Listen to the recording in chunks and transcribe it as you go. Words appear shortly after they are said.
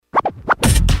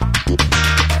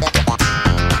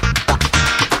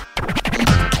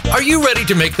Are you ready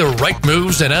to make the right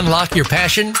moves and unlock your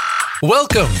passion?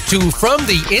 Welcome to From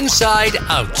the Inside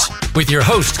Out with your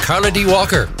host, Karla D.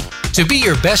 Walker. To be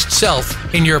your best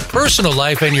self in your personal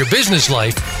life and your business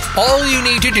life, all you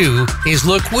need to do is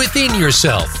look within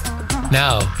yourself.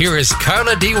 Now, here is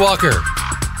Karla D. Walker.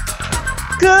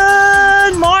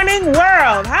 Good morning,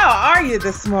 world. How are you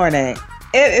this morning?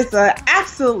 It is an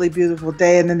absolutely beautiful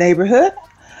day in the neighborhood.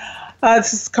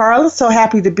 This is Karla. So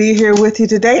happy to be here with you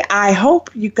today. I hope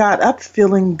you got up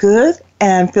feeling good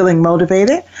and feeling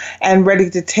motivated and ready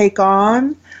to take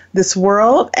on this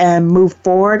world and move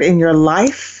forward in your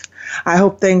life. I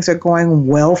hope things are going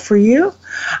well for you.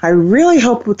 I really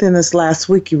hope within this last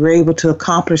week you were able to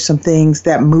accomplish some things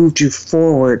that moved you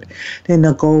forward in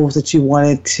the goals that you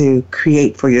wanted to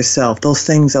create for yourself. Those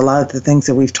things, a lot of the things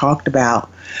that we've talked about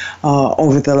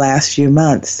over the last few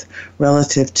months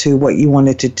relative to what you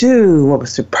wanted to do, what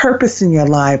was the purpose in your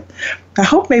life. I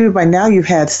hope maybe by now you've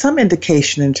had some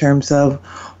indication in terms of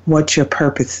what your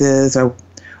purpose is or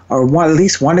at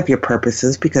least one of your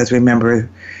purposes, because remember,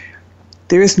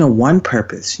 there is no one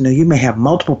purpose. You may have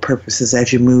multiple purposes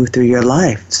as you move through your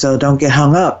life. So don't get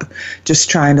hung up just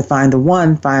trying to find the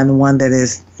one that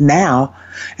is now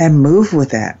and move with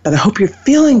that. But I hope you're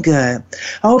feeling good.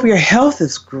 I hope your health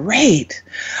is great.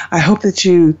 I hope that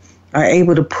you are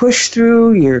able to push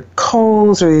through your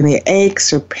colds or any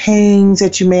aches or pains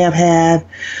that you may have had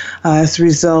as a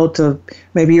result of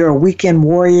maybe you're a weekend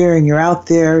warrior and you're out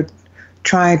there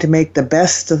trying to make the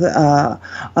best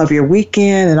of your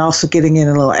weekend and also getting in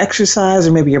a little exercise,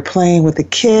 or maybe you're playing with the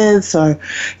kids, or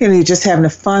you're just having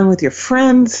fun with your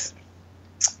friends.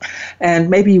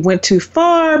 And maybe you went too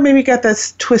far, maybe you got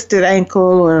that twisted ankle,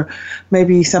 or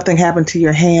maybe something happened to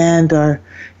your hand, or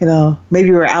maybe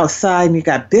you were outside and you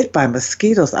got bit by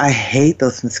mosquitoes. I hate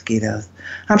those mosquitoes.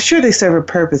 I'm sure they serve a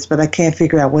purpose, but I can't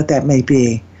figure out what that may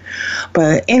be.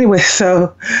 But anyway,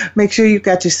 so make sure you've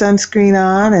got your sunscreen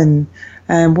on, and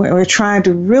we're trying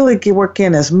to really work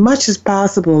in as much as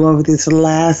possible over these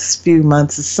last few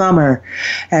months of summer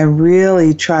and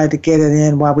really try to get it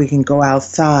in while we can go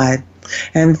outside.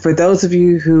 And for those of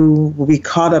you who will be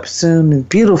caught up soon in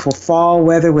beautiful fall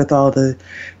weather with all the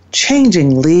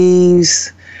changing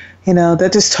leaves, that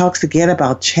just talks again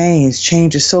about change.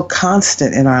 Change is so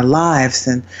constant in our lives,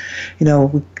 and,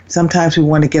 sometimes we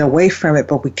want to get away from it,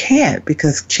 but we can't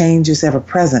because change is ever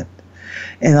present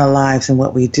in our lives and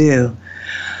what we do.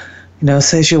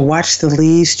 So as you watch the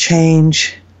leaves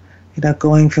change,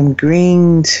 going from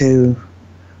green to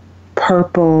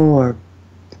purple or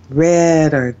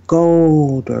red or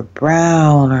gold or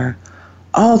brown, or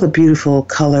all the beautiful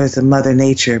colors that Mother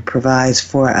Nature provides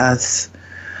for us.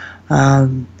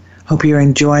 Hope you're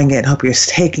enjoying it. Hope you're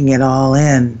taking it all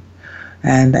in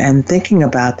and thinking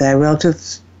about that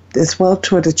relative as well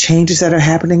toward the changes that are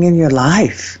happening in your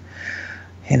life.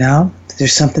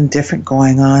 There's something different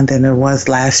going on than there was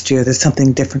last year. There's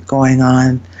something different going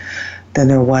on than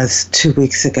there was 2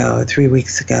 weeks ago, or 3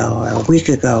 weeks ago, or a week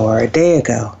ago, or a day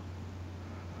ago.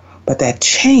 But that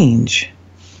change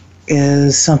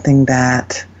is something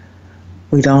that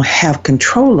we don't have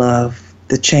control of.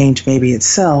 The change maybe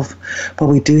itself, but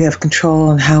we do have control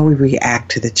on how we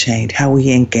react to the change, how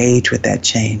we engage with that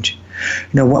change,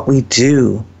 what we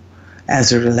do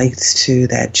as it relates to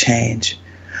that change.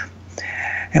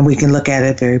 And we can look at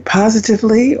it very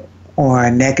positively or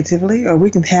negatively, or we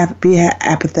can be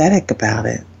apathetic about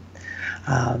it.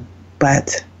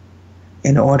 But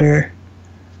in order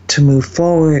to move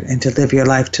forward and to live your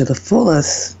life to the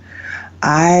fullest,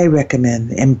 I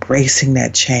recommend embracing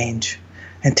that change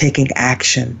and taking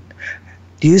action,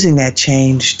 using that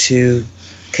change to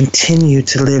continue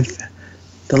to live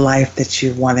the life that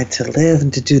you wanted to live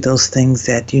and to do those things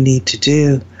that you need to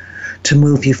do to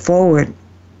move you forward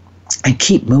and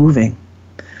keep moving.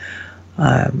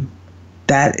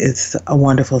 That is a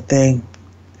wonderful thing,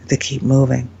 to keep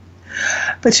moving.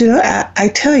 But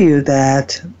I tell you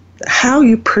that how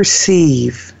you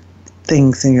perceive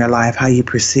things in your life, how you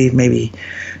perceive maybe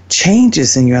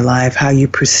changes in your life, how you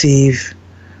perceive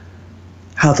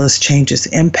how those changes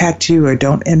impact you or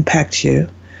don't impact you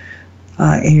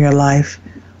in your life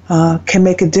can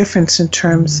make a difference in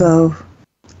terms of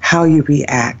how you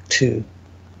react to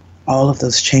all of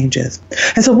those changes.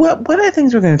 And so one of the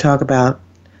things we're going to talk about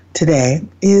today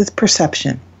is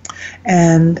perception.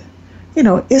 And,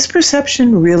 is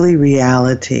perception really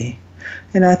reality?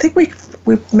 I think we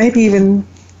maybe even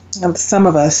some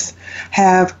of us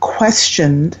have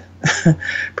questioned,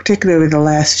 particularly the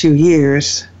last few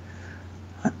years,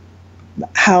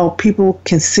 how people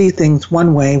can see things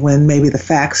one way when maybe the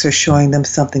facts are showing them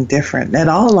something different. It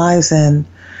all lies in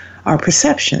our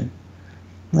perception.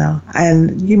 Well,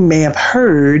 and you may have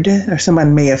heard, or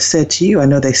someone may have said to you, I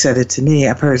know they said it to me,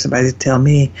 I've heard somebody tell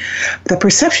me, the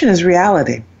perception is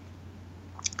reality.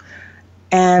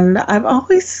 And I've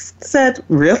always said,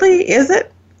 really, is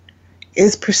it?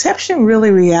 Is perception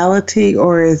really reality,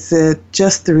 or is it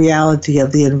just the reality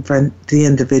of the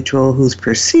individual who's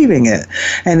perceiving it?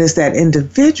 And is that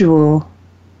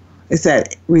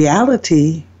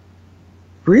reality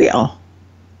real?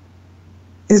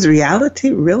 Is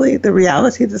reality really the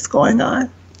reality that's going on?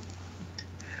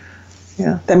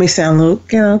 That may sound a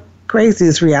little, crazy.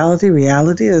 Is reality?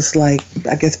 Reality is like,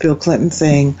 I guess, Bill Clinton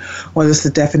saying, what is the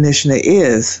definition of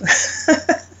is?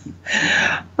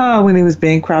 When he was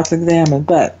being cross-examined.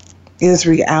 But is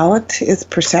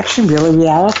perception really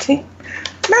reality?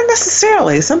 Not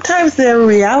necessarily. Sometimes their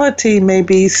reality may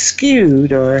be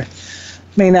skewed, or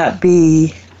may not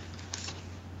be,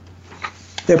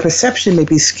 their perception may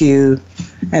be skewed,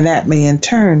 and that may in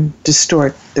turn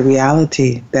distort the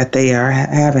reality that they are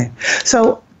having.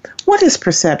 So what is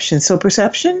perception? So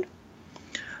perception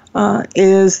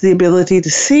is the ability to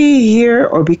see, hear,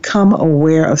 or become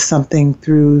aware of something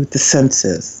through the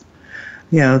senses.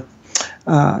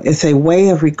 It's a way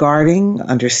of regarding,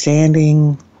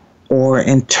 understanding, or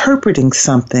interpreting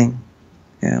something.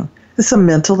 It's a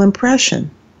mental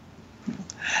impression.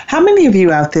 How many of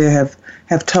you out there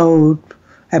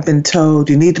have been told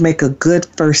you need to make a good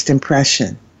first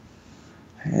impression?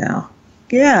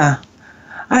 Yeah,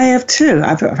 I have too.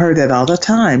 I've heard that all the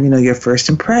time. Your first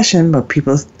impression, but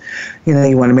people,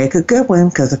 you want to make a good one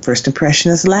because the first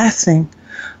impression is lasting.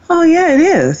 Oh yeah, it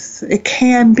is. It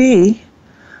can be.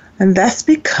 And that's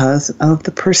because of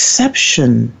the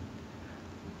perception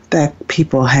that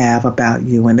people have about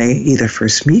you when they either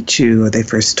first meet you, or they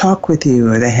first talk with you,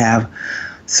 or they have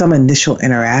some initial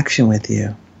interaction with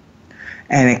you.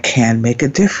 And it can make a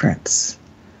difference,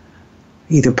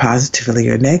 either positively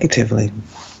or negatively.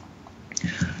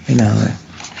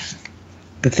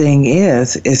 The thing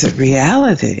is it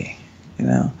reality?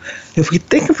 If we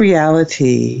think of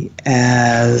reality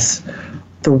as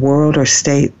the world or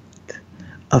state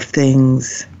of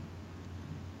things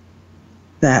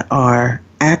that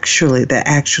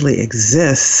actually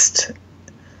exist,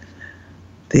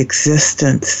 the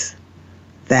existence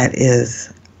that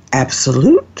is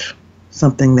absolute,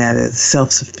 something that is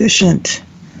self-sufficient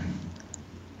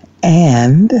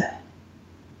and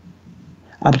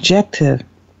objective,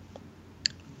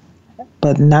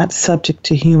 but not subject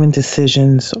to human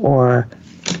decisions or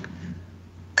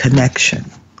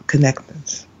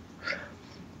connectedness.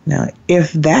 Now,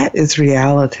 if that is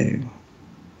reality,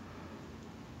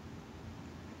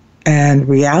 and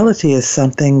reality is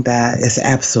something that is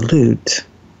absolute,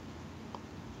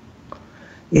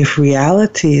 if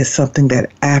reality is something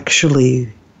that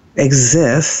actually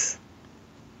exists,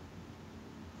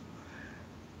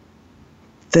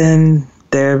 then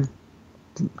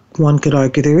one could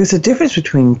argue there is a difference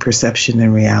between perception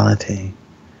and reality.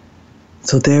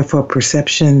 So therefore,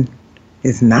 perception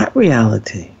is not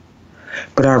reality,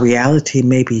 but our reality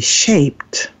may be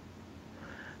shaped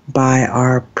by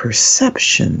our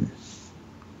perception.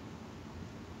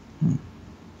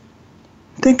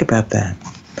 Think about that.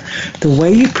 The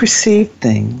way you perceive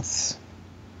things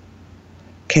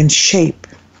can shape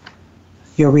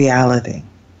your reality.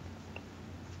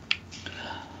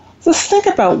 Let's think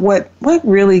about what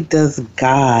really does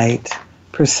guide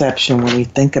perception when we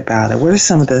think about it. What are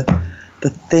some of the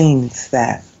things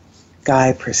that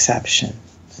guide perception?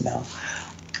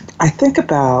 I think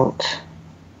about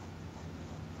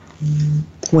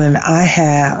when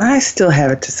I still have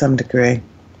it to some degree,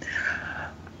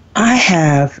 I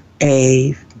have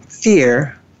a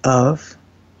fear of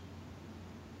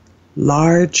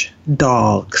large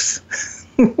dogs.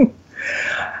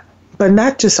 But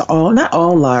not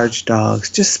all large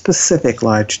dogs, just specific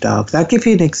large dogs. I'll give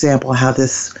you an example how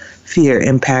this fear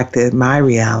impacted my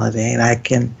reality, and I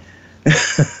can,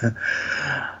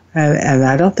 and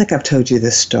I don't think I've told you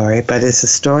this story, but it's a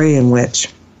story in which,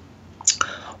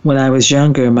 when I was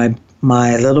younger,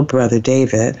 my little brother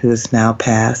David, who's now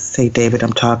passed, say David,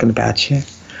 I'm talking about you.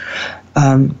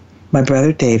 My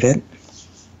brother David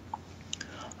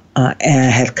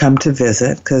and had come to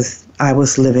visit because I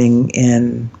was living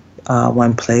in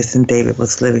one place, and David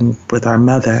was living with our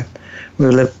mother. We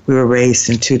were raised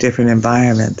in two different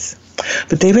environments.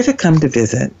 But David had come to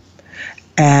visit,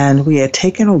 and we had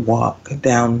taken a walk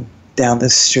down the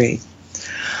street.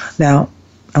 Now,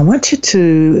 I want you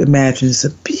to imagine it's a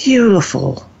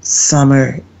beautiful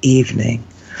summer evening.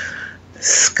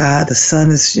 The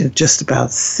sun is just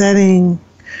about setting.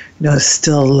 It's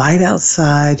still light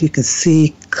outside. You can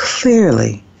see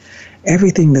clearly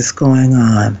everything that's going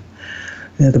on.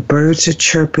 The birds are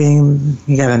chirping.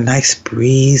 You got a nice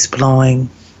breeze blowing.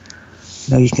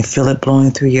 You can feel it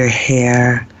blowing through your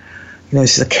hair.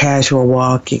 It's just a casual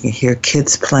walk. You can hear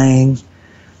kids playing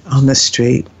on the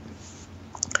street.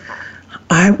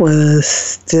 I was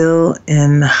still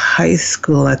in high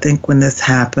school, I think, when this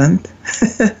happened.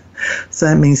 So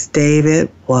that means David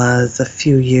was a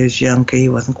few years younger. He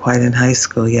wasn't quite in high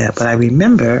school yet. But I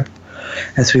remember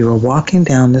as we were walking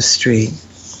down the street,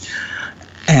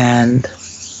 and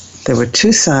there were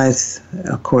two sides,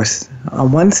 of course.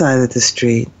 On one side of the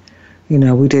street,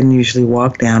 we didn't usually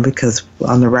walk down because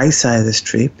on the right side of the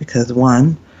street, because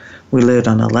one, we lived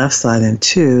on the left side, and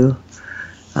two,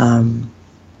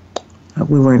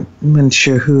 we weren't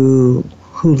sure who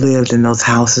lived in those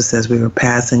houses as we were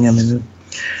passing them,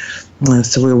 and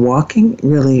so we were walking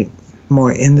really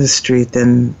more in the street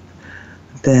than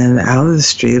out of the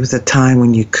street. It was a time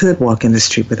when you could walk in the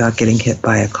street without getting hit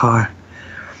by a car.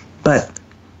 But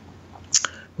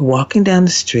we're walking down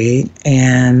the street,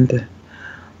 and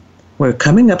we're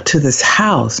coming up to this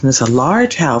house, and it's a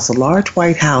large house, a large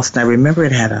white house, and I remember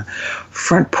it had a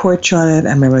front porch on it.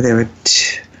 I remember there were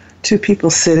two people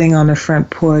sitting on the front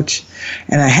porch,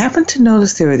 and I happened to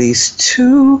notice there were these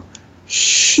two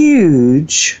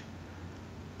huge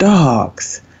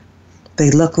dogs. They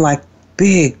look like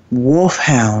big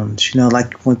wolfhounds,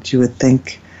 like what you would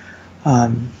think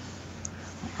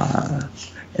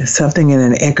something in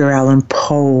an Edgar Allan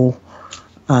Poe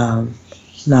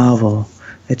novel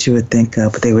that you would think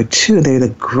of. But they were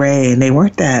the gray, and they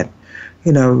weren't that,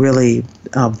 really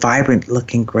vibrant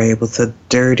looking gray. It was a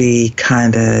dirty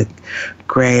kind of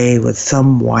gray with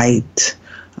some white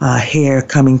hair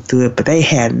coming through it, but they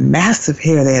had massive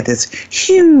hair. They had this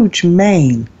huge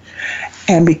mane.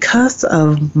 And because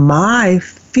of my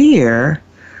fear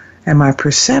and my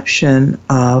perception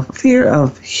of fear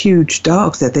of huge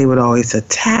dogs that they would always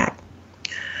attack,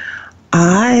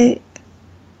 I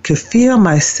could feel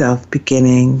myself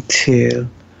beginning to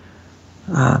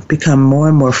become more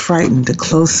and more frightened the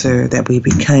closer that we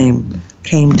came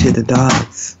to the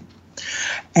dogs.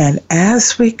 And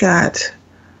as we got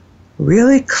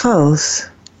really close,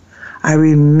 I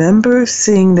remember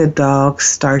seeing the dogs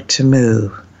start to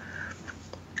move.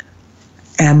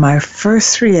 And my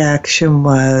first reaction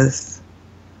was,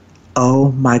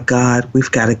 oh my God, we've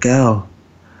got to go.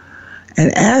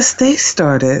 And as they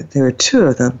started, there were two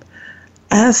of them,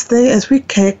 as we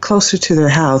came closer to their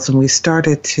house and they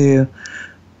started to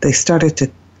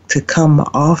come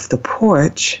off the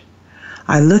porch,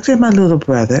 I looked at my little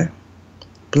brother,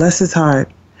 bless his heart,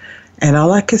 and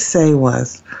all I could say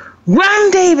was,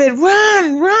 "Run, David,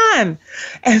 run!"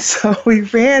 And so we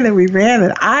ran,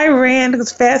 and I ran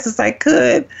as fast as I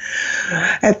could.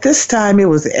 At this time, it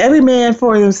was every man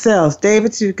for themselves.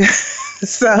 David,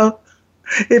 so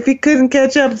if he couldn't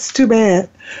catch up, it's too bad.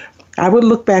 I would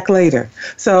look back later.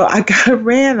 So I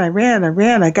ran.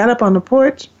 I got up on the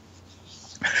porch,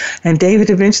 and David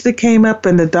eventually came up,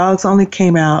 and the dogs only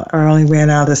ran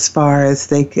out as far as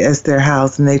their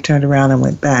house, and they turned around and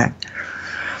went back.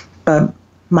 But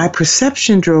my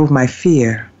perception drove my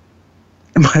fear.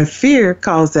 And my fear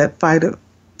caused that fight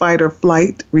or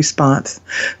flight response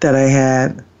that I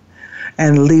had,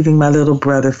 and leaving my little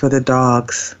brother for the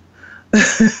dogs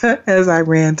as I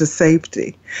ran to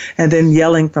safety, and then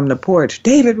yelling from the porch,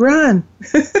 "David, run!"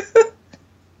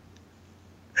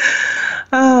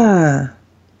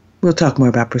 We'll talk more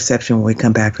about perception when we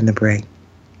come back from the break.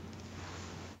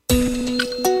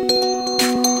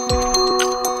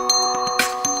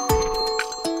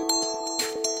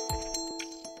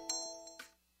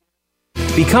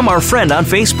 Become our friend on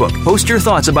Facebook. Post your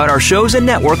thoughts about our shows and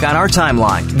network on our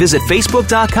timeline. Visit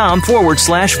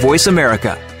Facebook.com/Voice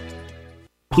America.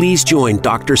 Please join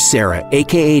Dr. Sarah,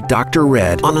 a.k.a. Dr.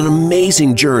 Red, on an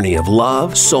amazing journey of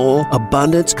love, soul,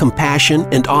 abundance, compassion,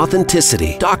 and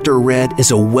authenticity. Dr. Red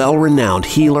is a well-renowned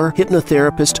healer,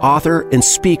 hypnotherapist, author, and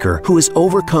speaker who has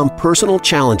overcome personal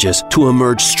challenges to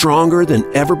emerge stronger than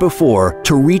ever before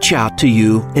to reach out to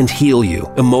you and heal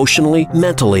you emotionally,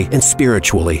 mentally, and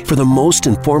spiritually for the most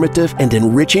informative and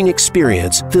enriching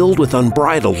experience filled with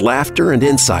unbridled laughter and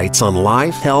insights on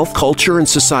life, health, culture, and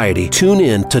society. Tune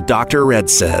in to Dr. Red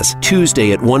Says,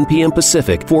 Tuesday at 1 p.m.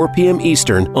 Pacific, 4 p.m.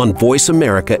 Eastern on Voice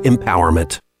America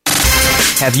Empowerment.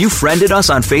 Have you friended us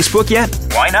on Facebook yet?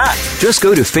 Why not? Just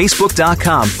go to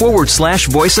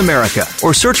Facebook.com/Voice America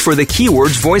or search for the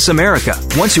keywords Voice America.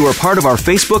 Once you are part of our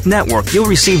Facebook network, you'll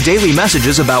receive daily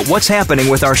messages about what's happening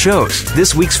with our shows,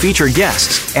 this week's featured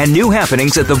guests, and new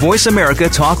happenings at the Voice America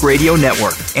Talk Radio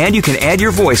Network. And you can add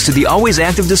your voice to the always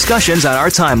active discussions on our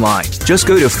timeline. Just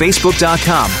go to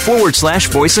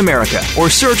Facebook.com/Voice America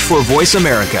or search for Voice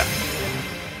America.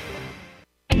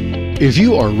 If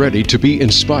you are ready to be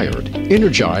inspired,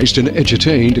 energized, and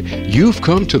edutained, you've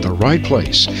come to the right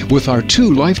place with our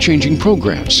 2 life-changing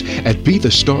programs at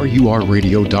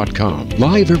BeTheStarYouAreRadio.com.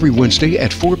 Live every Wednesday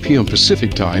at 4 p.m.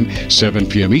 Pacific Time, 7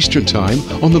 p.m. Eastern Time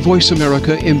on the Voice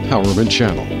America Empowerment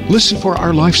Channel. Listen for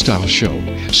our lifestyle show,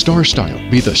 Star Style,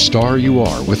 Be the Star You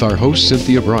Are, with our host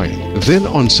Cynthia Bryan. Then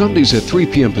on Sundays at 3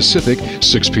 p.m. Pacific,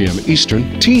 6 p.m.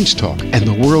 Eastern, Teens Talk and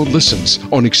the World Listens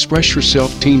on Express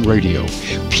Yourself Teen Radio.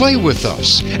 Play with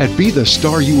us at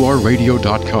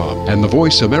BeTheStarYouAreRadio.com and the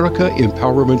Voice America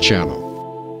Empowerment Channel.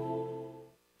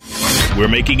 We're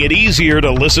making it easier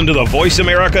to listen to the Voice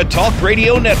America Talk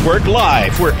Radio Network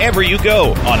live wherever you go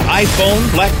on iPhone,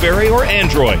 BlackBerry, or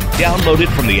Android. Download it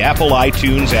from the Apple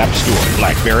iTunes App Store,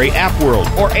 BlackBerry App World,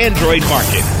 or Android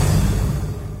Market.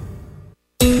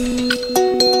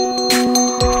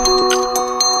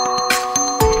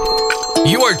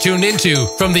 You are tuned into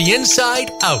From the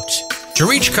Inside Out. To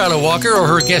reach Karla Walker or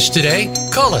her guest today,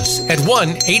 call us at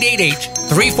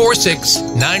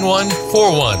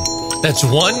 1-888-346-9141. That's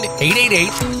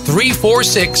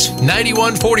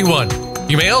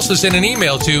 1-888-346-9141. You may also send an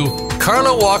email to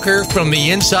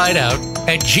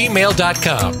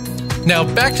karlawalkerfromtheinsideout@gmail.com. Now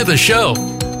back to the show.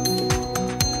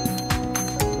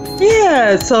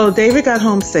 Yeah, so David got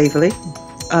home safely.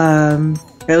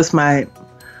 It was my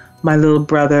little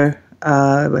brother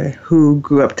who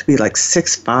grew up to be like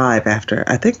 6'5" after,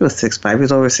 I think it was 6'5". He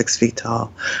was over 6 feet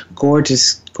tall.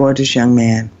 Gorgeous, gorgeous young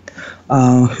man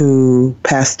who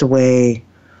passed away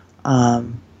a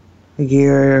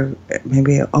year,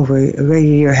 maybe over a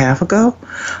year and a half ago.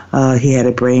 He had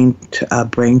a brain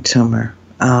tumor.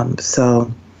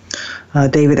 So,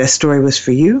 David, that story was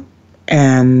for you.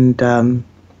 And when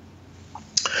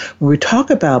we talk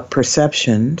about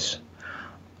perceptions,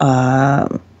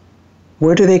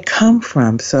 where do they come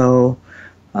from? So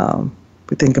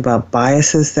we think about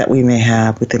biases that we may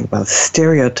have. We think about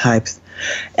stereotypes,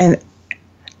 and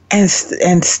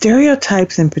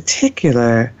stereotypes in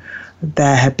particular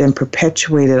that have been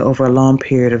perpetuated over a long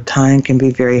period of time can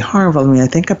be very harmful. I mean, I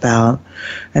think about,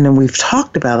 and then we've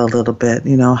talked about a little bit,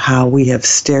 how we have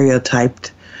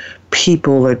stereotyped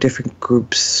people or different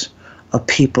groups of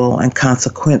people, and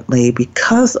consequently,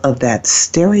 because of that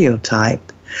stereotype,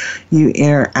 you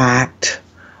interact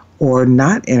or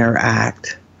not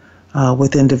interact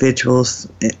with individuals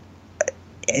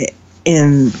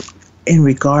in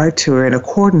regard to or in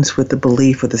accordance with the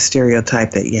belief or the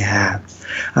stereotype that you have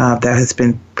that has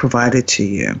been provided to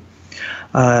you.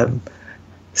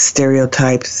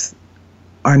 Stereotypes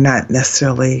are not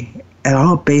necessarily at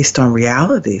all based on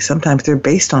reality. Sometimes they're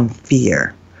based on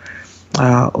fear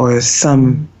or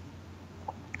some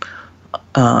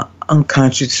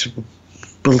unconscious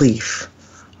belief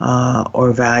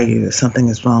or value that something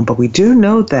is wrong. But we do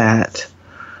know that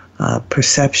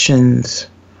perceptions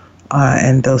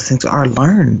and those things are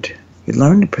learned. You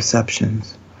learn the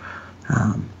perceptions.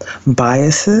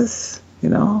 Biases,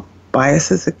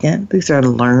 biases, again, these are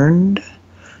learned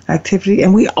activity.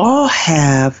 And we all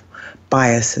have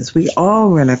biases. We all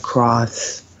run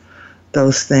across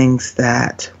those things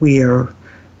that we are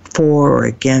for or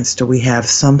against, or we have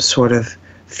some sort of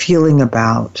feeling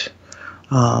about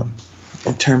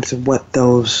in terms of what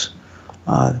those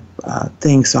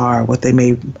things are, what they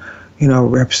may,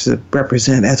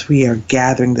 represent. As we are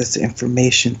gathering this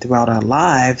information throughout our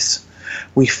lives,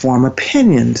 we form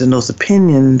opinions, and those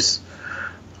opinions,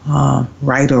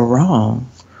 right or wrong,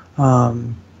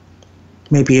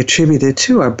 may be attributed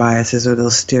to our biases or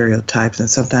those stereotypes, and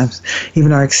sometimes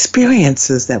even our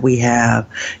experiences that we have.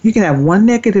 You can have one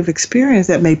negative experience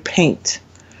that may paint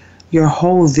your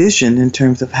whole vision in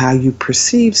terms of how you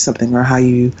perceive something or how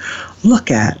you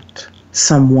look at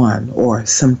someone or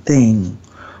something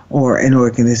or an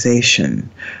organization,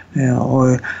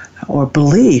 or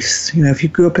beliefs. If you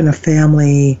grew up in a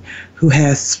family who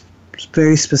has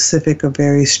very specific or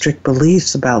very strict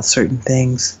beliefs about certain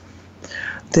things,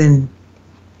 then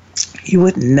you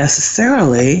wouldn't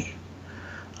necessarily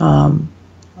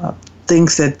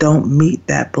things that don't meet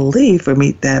that belief or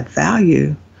meet that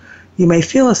value, you may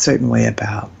feel a certain way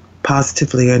about,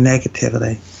 positively or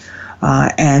negatively.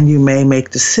 And you may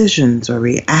make decisions or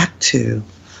react to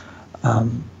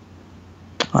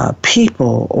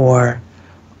people or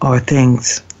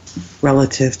things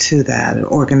relative to that,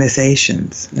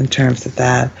 organizations in terms of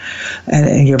that,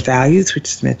 and your values, we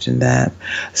just mentioned that.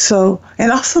 So,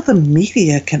 and also the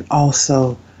media can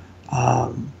also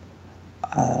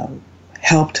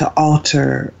help to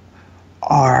alter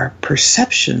our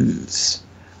perceptions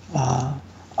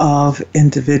of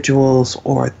individuals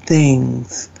or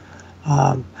things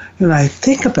I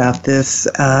think about this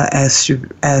as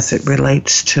it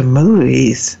relates to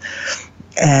movies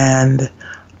and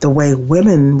the way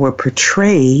women were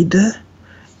portrayed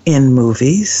in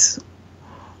movies,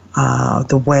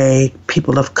 the way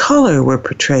people of color were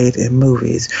portrayed in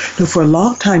movies. For a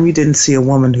long time, you didn't see a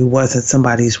woman who wasn't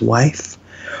somebody's wife,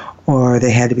 or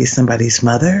they had to be somebody's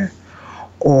mother,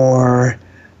 or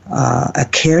a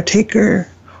caretaker,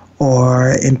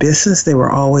 or in business, they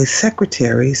were always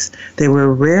secretaries. They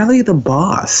were rarely the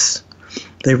boss.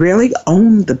 They rarely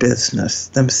owned the business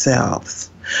themselves.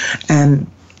 And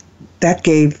that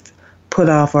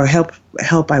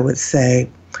help, I would say,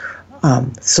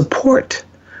 support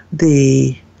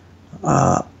the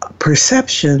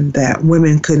perception that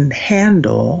women couldn't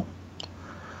handle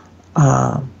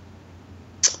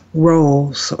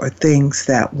roles or things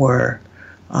that were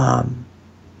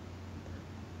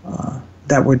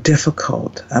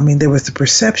difficult. I mean, there was the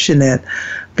perception that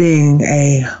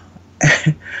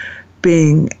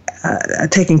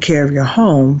taking care of your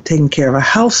home, taking care of a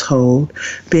household,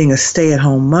 being a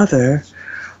stay-at-home mother,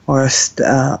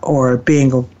 or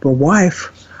being a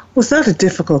wife was not a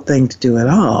difficult thing to do at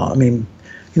all. I mean,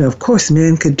 of course,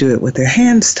 men could do it with their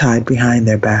hands tied behind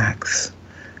their backs.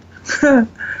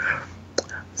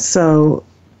 So,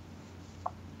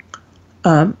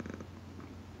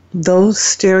 those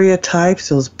stereotypes,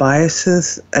 those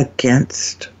biases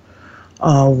against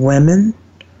women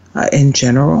in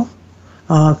general,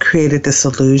 created this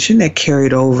illusion that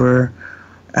carried over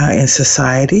in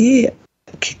society,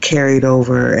 carried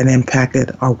over and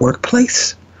impacted our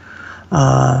workplace,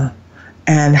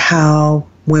 and how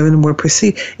women were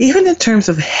perceived, even in terms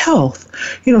of health.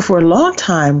 For a long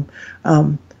time,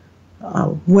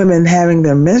 women having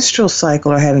their menstrual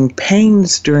cycle or having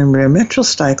pains during their menstrual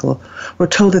cycle were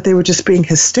told that they were just being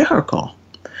hysterical,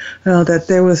 that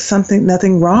there was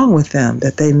nothing wrong with them,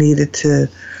 that they needed to,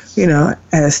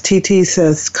 as TT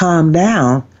says, calm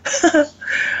down.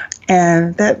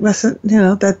 And that wasn't,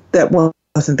 that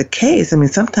wasn't the case. I mean,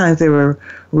 sometimes there were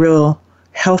real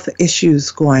health issues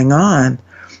going on,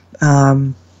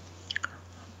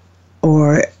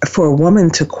 or for a woman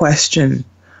to question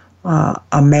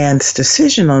a man's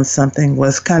decision on something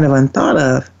was kind of unthought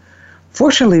of.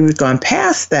 Fortunately, we've gone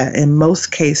past that in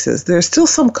most cases. There are still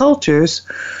some cultures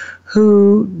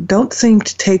who don't seem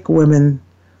to take women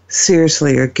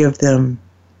seriously or treat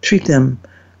them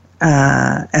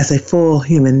as a full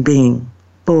human being,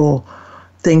 full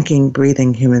thinking,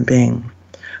 breathing human being.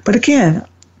 But again,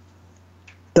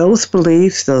 those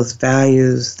beliefs, those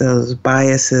values, those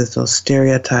biases, those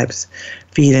stereotypes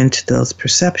feed into those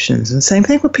perceptions. And same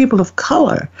thing with people of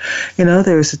color.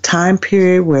 There was a time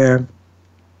period where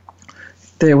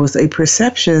there was a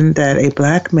perception that a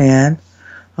black man,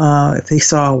 if he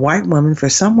saw a white woman, for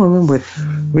some women would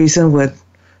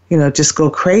just go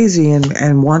crazy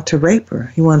and want to rape her.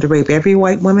 He wanted to rape every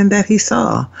white woman that he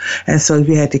saw. And so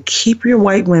you had to keep your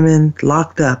white women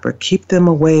locked up or keep them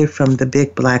away from the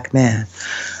big black man.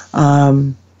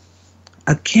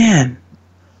 Again,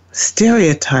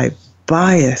 stereotype,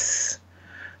 bias,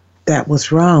 that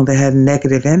was wrong, that had a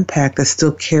negative impact that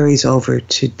still carries over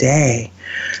today.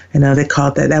 They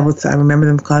called I remember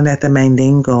them calling that the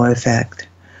Mandingo effect.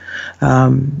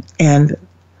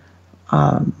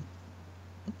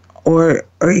 Or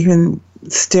even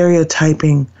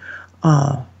stereotyping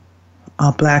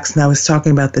blacks. And I was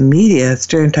talking about the media,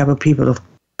 stereotype of people of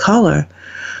color.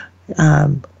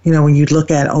 When you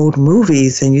look at old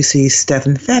movies and you see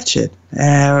Stephen Fetchit,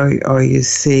 or you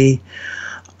see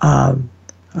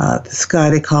this guy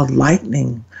they called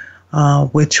Lightning,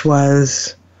 which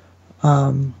was,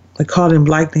 they called him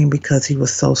Lightning because he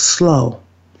was so slow.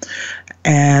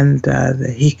 And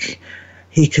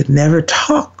he could never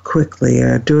talk quickly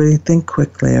or do anything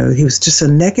quickly. Or he was just a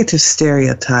negative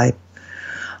stereotype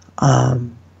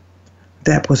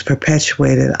that was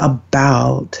perpetuated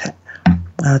about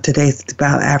today. It's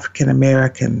about African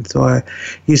Americans, or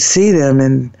you see them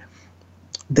and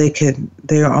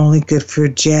they are only good for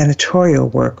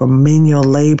janitorial work or menial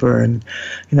labor, and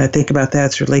I think about that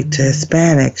as relate to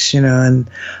Hispanics, and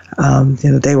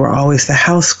they were always the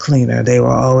house cleaner, they were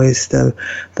always the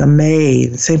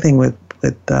maid. Same thing with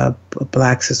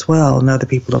blacks as well, and other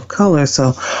people of color.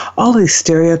 So all these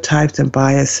stereotypes and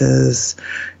biases,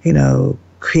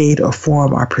 create or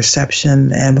form our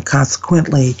perception, and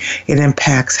consequently it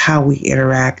impacts how we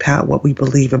interact, what we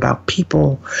believe about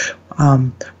people,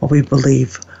 what we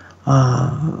believe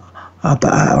about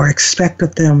or expect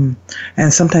of them,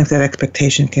 and sometimes that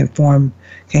expectation can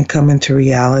come into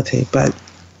reality. But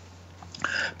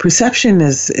perception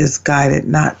is guided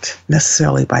not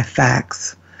necessarily by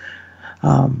facts.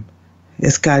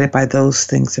 It's guided by those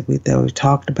things that we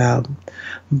talked about,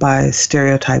 by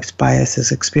stereotypes,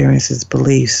 biases, experiences,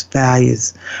 beliefs,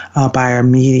 values, by our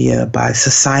media, by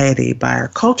society, by our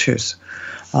cultures.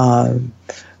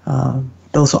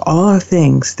 Those are all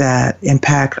things that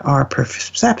impact our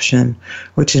perception,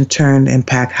 which in turn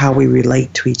impact how we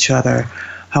relate to each other,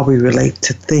 how we relate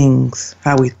to things,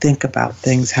 how we think about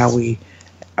things, how we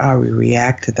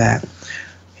react to that.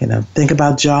 Think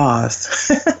about Jaws.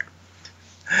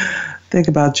 Think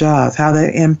about Jaws, how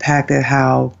that impacted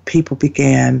how people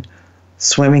began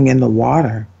swimming in the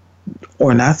water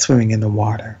or not swimming in the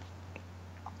water.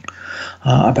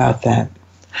 About that.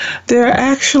 There are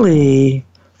actually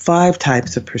 5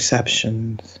 types of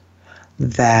perceptions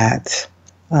that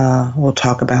we'll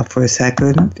talk about for a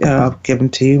second. I'll give them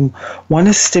to you. One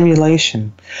is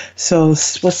stimulation. So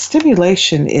what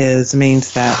stimulation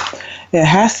means that it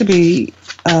has to be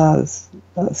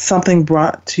something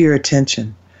brought to your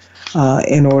attention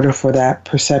in order for that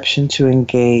perception to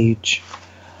engage.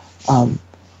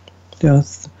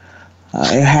 It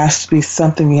has to be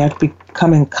something, you have to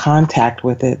come in contact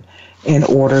with it in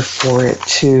order for it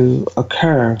to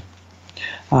occur.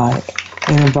 It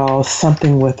involves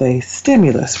something with a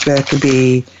stimulus. That could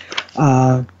be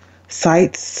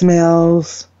sights,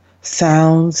 smells,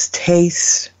 sounds,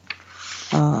 tastes,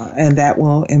 and that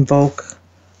will invoke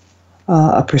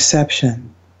a perception.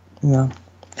 The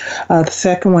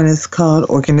second one is called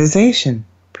organization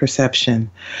perception,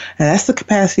 and that's the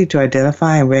capacity to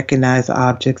identify and recognize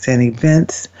objects and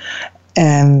events,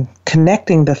 and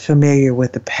connecting the familiar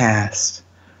with the past.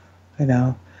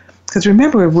 Because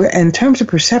remember, in terms of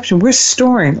perception,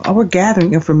 we're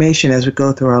gathering information as we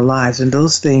go through our lives, and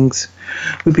those things,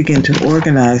 we begin to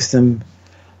organize them,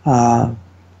 our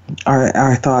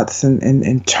thoughts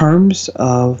in terms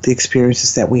of the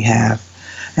experiences that we have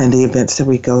and the events that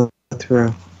we go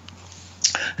through.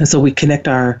 And so we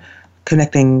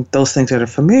connecting those things that are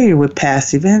familiar with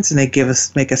past events, and they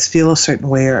make us feel a certain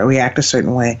way or react a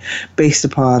certain way based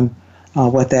upon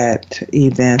what that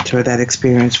event or that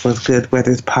experience was good,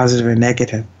 whether it's positive or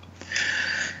negative.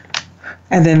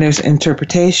 And then there's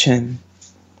interpretation,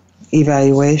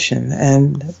 evaluation,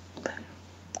 and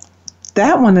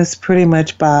that one is pretty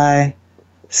much by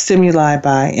stimuli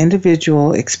by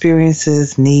individual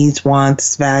experiences, needs,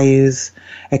 wants, values,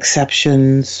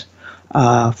 exceptions,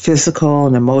 physical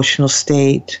and emotional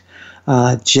state,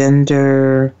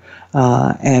 gender,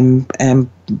 and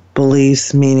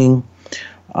beliefs, meaning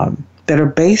that are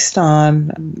based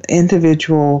on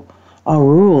individual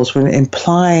rules. When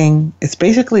it's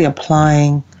basically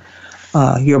applying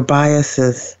your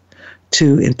biases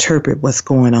to interpret what's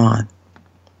going on.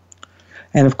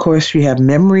 And of course, you have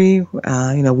memory.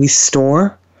 We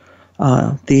store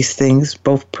these things,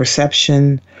 both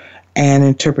perception and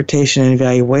interpretation and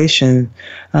evaluation,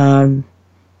 and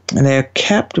they're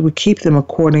kept. We keep them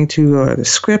according to the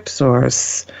scripts or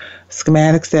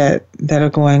schematics that are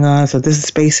going on. So this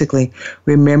is basically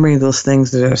remembering those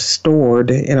things that are stored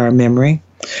in our memory.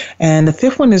 And the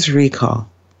fifth one is recall,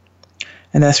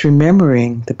 and that's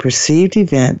remembering the perceived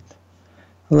event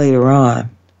later on,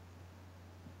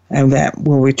 and that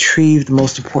will retrieve the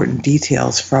most important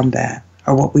details from that,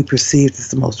 or what we perceive as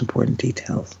the most important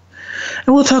details.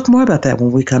 And we'll talk more about that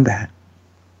when we come back.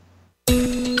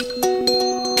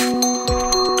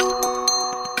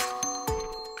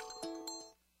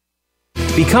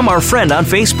 Become our friend on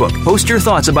Facebook. Post your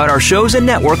thoughts about our shows and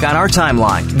network on our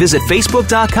timeline. Visit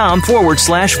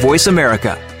Facebook.com/Voice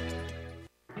America.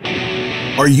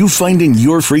 Are you finding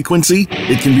your frequency?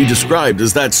 It can be described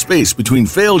as that space between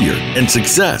failure and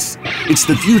success. It's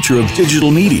the future of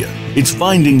digital media. It's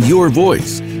finding your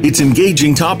voice. It's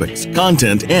engaging topics,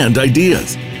 content, and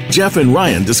ideas. Jeff and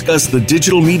Ryan discuss the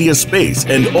digital media space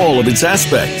and all of its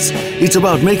aspects. It's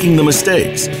about making the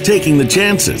mistakes, taking the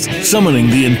chances, summoning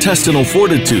the intestinal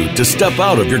fortitude to step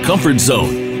out of your comfort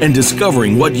zone, and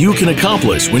discovering what you can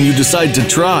accomplish when you decide to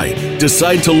try,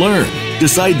 decide to learn,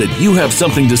 decide that you have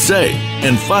something to say,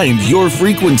 and find your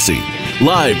frequency.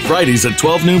 Live Fridays at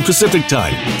 12 noon Pacific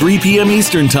Time, 3 p.m.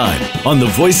 Eastern Time on the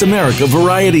Voice America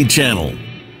Variety Channel.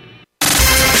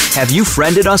 Have you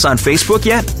friended us on Facebook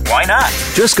yet? Why not?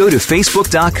 Just go to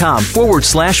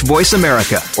Facebook.com/Voice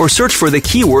America or search for the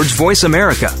keywords Voice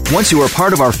America. Once you are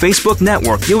part of our Facebook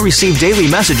network, you'll receive daily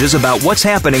messages about what's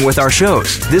happening with our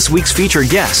shows, this week's featured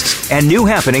guests, and new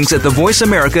happenings at the Voice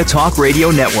America Talk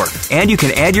Radio Network. And you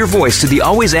can add your voice to the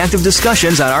always active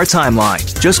discussions on our timeline.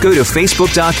 Just go to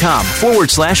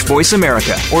Facebook.com/Voice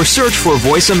America or search for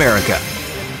Voice America.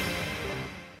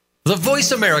 The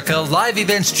Voice America Live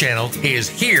Events channel is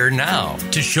here now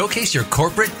to showcase your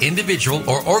corporate, individual,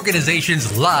 or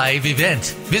organization's live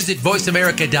event. Visit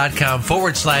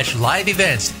voiceamerica.com/live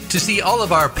events to see all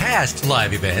of our past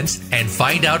live events and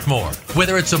find out more.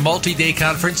 Whether it's a multi-day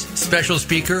conference, special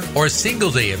speaker, or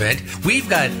single-day event, we've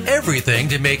got everything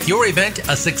to make your event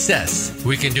a success.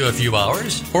 We can do a few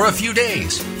hours or a few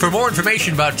days. For more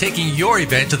information about taking your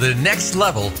event to the next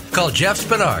level, call Jeff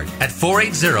Spinard at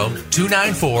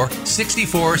 480-294-6417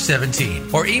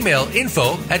 or email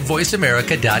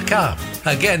info@voiceamerica.com.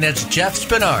 Again, that's Jeff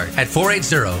Spinard at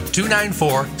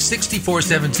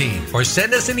 480-294-6417 or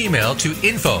send us an email to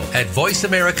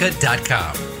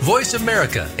info@voiceamerica.com. Voice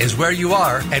America is where you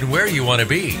are and where you want to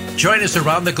be. Join us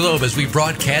around the globe as we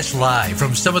broadcast live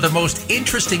from some of the most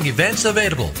interesting events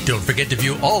available. Don't forget to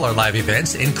view all our live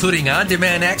events, including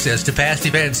on-demand access to past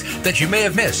events that you may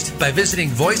have missed by visiting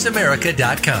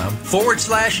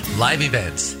voiceamerica.com/live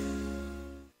events.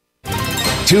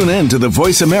 Tune in to the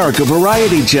Voice America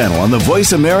Variety channel on the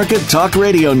Voice America Talk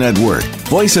Radio Network.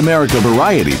 Voice America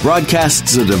Variety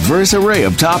broadcasts a diverse array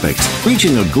of topics,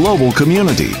 reaching a global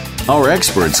community. Our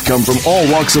experts come from all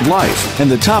walks of life, and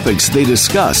the topics they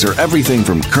discuss are everything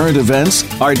from current events,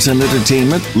 arts and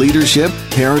entertainment, leadership,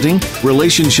 parenting,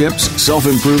 relationships,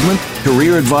 self-improvement,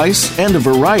 career advice, and a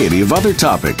variety of other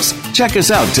topics. Check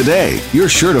us out today. You're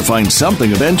sure to find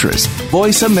something of interest.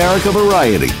 Voice America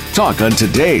Variety. Talk on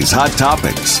today's hot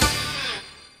topics.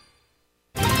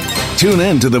 Tune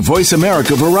in to the Voice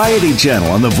America Variety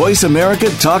channel on the Voice America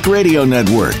Talk Radio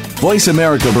Network. Voice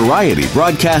America Variety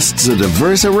broadcasts a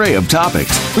diverse array of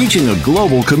topics, reaching a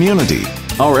global community.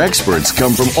 Our experts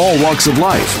come from all walks of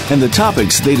life, and the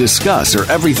topics they discuss are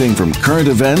everything from current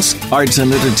events, arts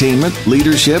and entertainment,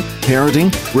 leadership,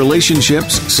 parenting,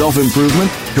 relationships,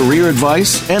 self-improvement, career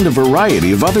advice, and a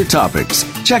variety of other topics.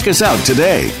 Check us out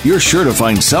today. You're sure to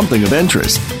find something of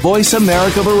interest. Voice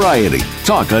America Variety.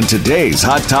 Talk on today's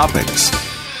hot topics.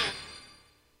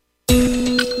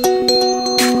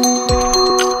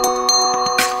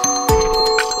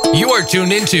 You are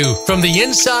tuned into From the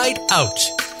Inside Out.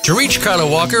 To reach Karla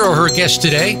Walker or her guest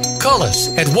today, call us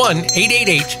at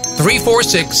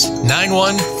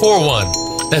 1-888-346-9141.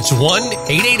 That's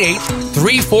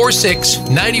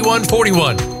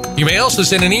 1-888-346-9141. You may also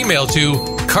send an email to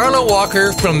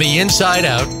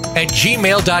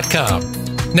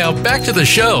karlawalkerfromtheinsideout@gmail.com. Now back to the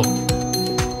show.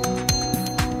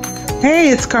 Hey,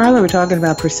 it's Karla. We're talking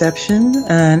about perception,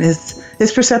 and is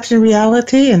perception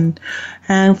reality? And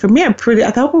for me, I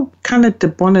thought we kind of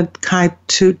wanted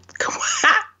to.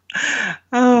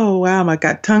 Oh wow, I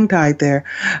got tongue-tied there.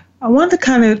 I wanted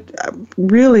to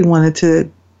really wanted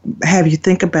to have you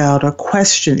think about a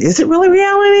question. Is it really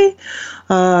reality?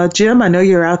 Jim, I know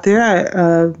you're out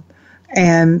there,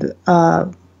 and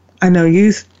I know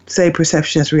you say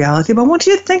perception is reality, but I want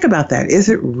you to think about that. Is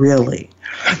it really?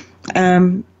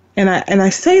 And I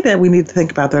say that we need to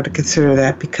think about that, to consider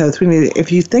that, because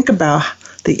if you think about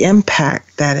the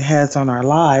impact that it has on our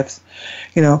lives,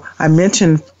 I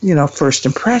mentioned, first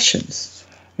impressions.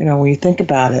 When you think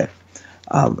about it,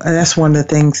 and that's one of the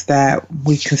things that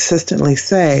we consistently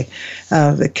say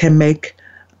that can make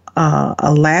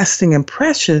a lasting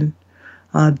impression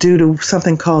due to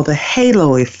something called the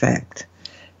halo effect.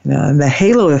 And the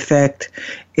halo effect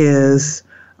is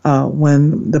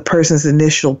when the person's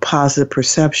initial positive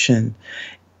perception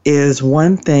is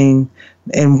one thing,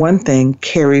 and one thing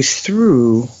carries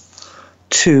through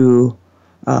to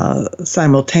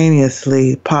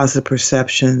simultaneously positive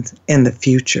perceptions in the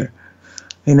future.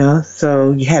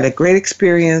 So you had a great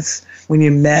experience when you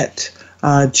met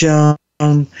Joan,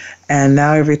 and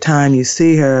now every time you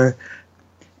see her,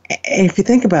 and if you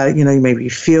think about it, maybe you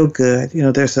feel good.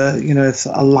 There's it's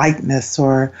a lightness,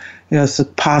 or it's a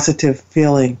positive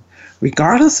feeling,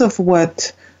 regardless of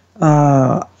what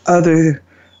other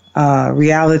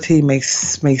reality may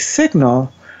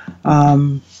signal.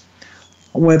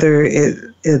 Whether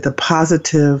the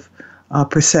positive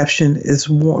perception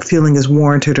feeling is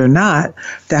warranted or not,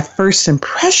 that first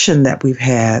impression that we've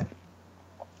had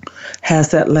has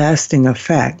that lasting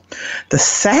effect. The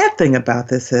sad thing about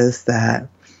this is that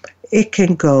it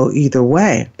can go either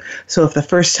way. So if the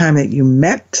first time that you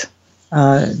met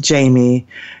Jamie,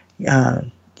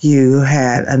 you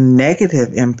had a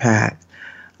negative impact,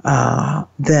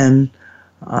 then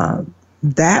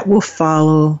that will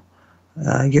follow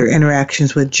your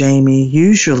interactions with Jamie,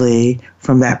 usually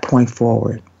from that point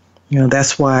forward.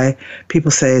 That's why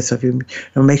people say, so if you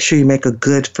make sure you make a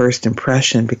good first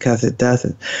impression, because it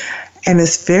doesn't. And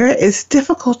it's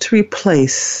difficult to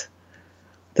replace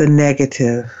the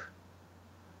negative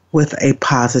with a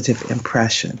positive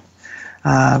impression.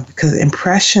 Because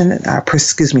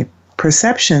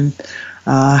perception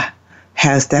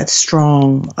has that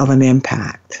strong of an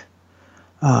impact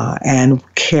and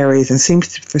carries and seems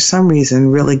to, for some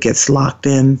reason, really gets locked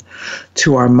in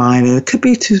to our mind. And it could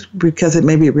be because it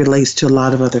relates to a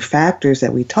lot of other factors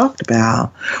that we talked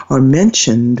about or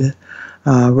mentioned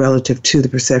relative to the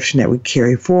perception that we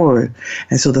carry forward.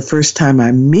 And so the first time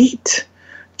I meet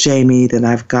Jamie, then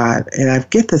I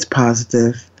get this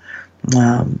positive,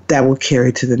 that will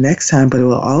carry to the next time, but it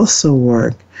will also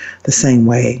work the same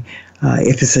way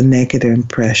if it's a negative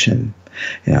impression.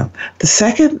 The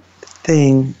second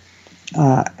thing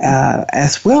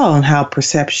as well on how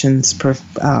perceptions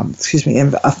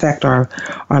affect our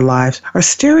lives are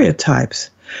stereotypes,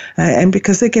 and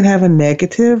because they can have a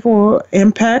negative or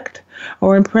impact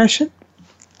or impression,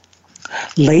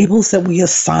 labels that we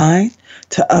assign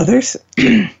to others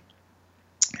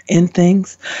in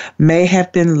things may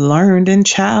have been learned in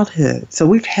childhood. So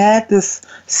we've had this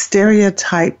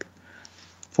stereotype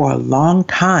for a long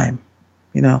time.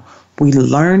 We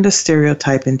learned a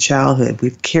stereotype in childhood.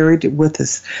 We've carried it with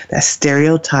us. That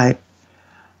stereotype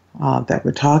that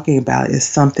we're talking about is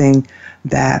something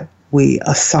that we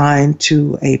assign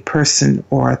to a person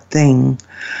or a thing,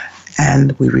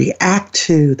 and we react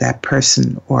to that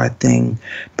person or a thing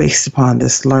based upon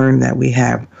this learn that we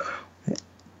have.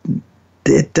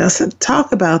 It doesn't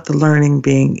talk about the learning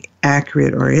being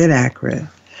accurate or inaccurate,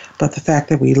 but the fact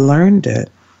that we learned it.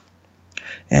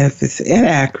 And if it's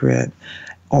inaccurate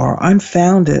or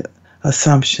unfounded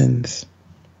assumptions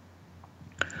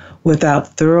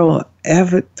without through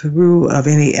of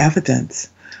any evidence,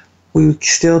 we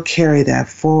still carry that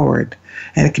forward.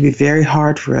 And it can be very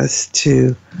hard for us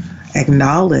to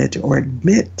acknowledge or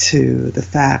admit to the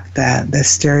fact that the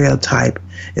stereotype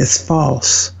is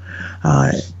false,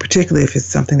 particularly if it's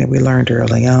something that we learned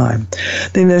early on.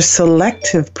 Then there's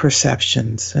selective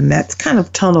perceptions, and that's kind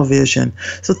of tunnel vision.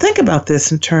 So think about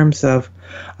this in terms of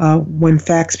when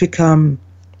facts become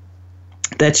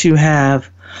that you have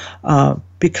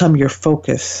become your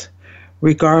focus,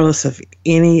 regardless of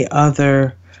any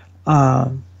other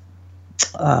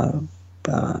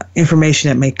information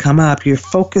that may come up. You're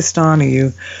focused on,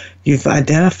 or you've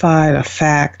identified a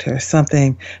fact or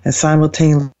something, and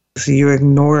simultaneously you're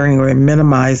ignoring or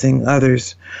minimizing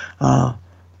others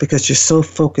because you're so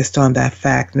focused on that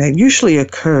fact. And that usually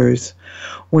occurs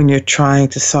when you're trying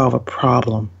to solve a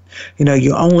problem.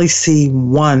 You only see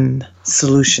one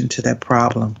solution to that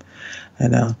problem.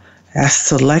 That's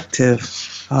selective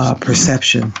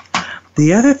perception.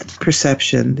 The other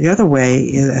perception, the other way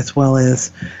as well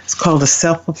is, it's called a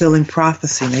self-fulfilling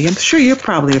prophecy. Now, I'm sure you're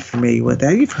probably familiar with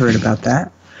that. You've heard about that.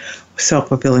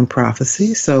 Self-fulfilling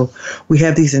prophecy. So we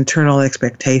have these internal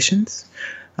expectations,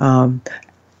 and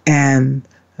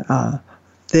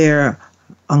they're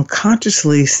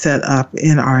unconsciously set up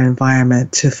in our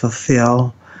environment to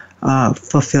fulfill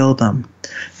them.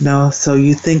 So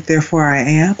you think, therefore I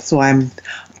am. So I'm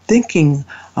thinking,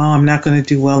 I'm not going to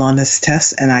do well on this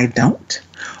test, and I don't.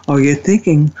 Or you're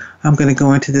thinking, I'm going to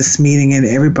go into this meeting and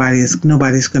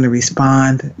nobody's going to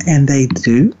respond, and they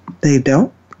do. They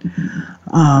don't.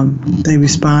 They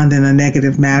respond in a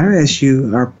negative manner as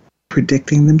you are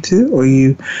predicting them to, or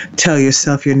you tell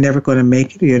yourself you're never going to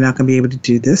make it, or you're not going to be able to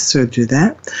do this or do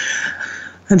that.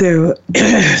 And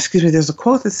there's a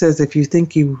quote that says, if you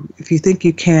think you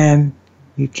can,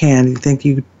 you can. You think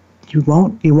you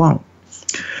won't, you won't.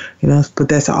 But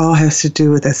that's all has to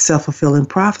do with that self-fulfilling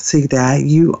prophecy that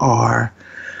you are.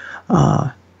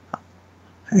 And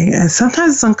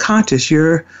sometimes it's unconscious.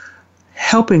 You're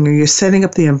helping, or you're setting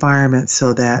up the environment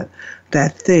so that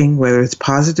that thing, whether it's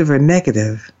positive or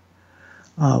negative,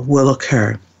 will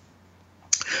occur.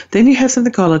 Then you have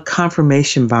something called a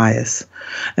confirmation bias.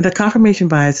 And the confirmation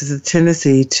bias is a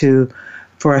tendency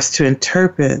for us to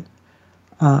interpret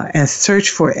and search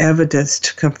for evidence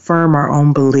to confirm our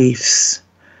own beliefs,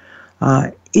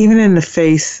 even in the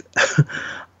face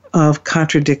of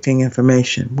contradicting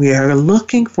information. We are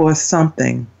looking for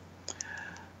something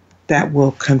that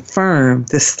will confirm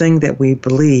this thing that we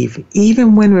believe,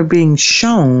 even when we're being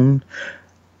shown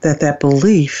that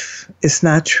belief is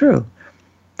not true.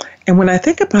 And when I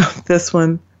think about this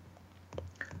one,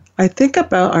 I think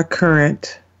about our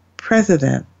current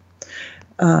president,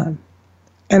 and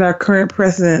our current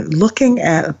president looking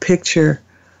at a picture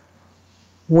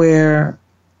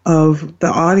of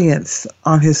the audience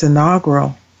on his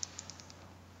inaugural,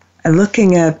 and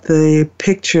looking at the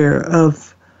picture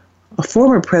of a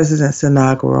former president's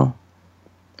inaugural,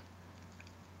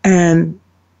 and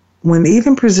when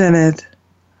even presented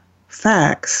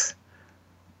facts,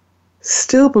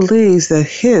 still believes that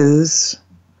his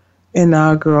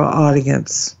inaugural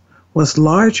audience was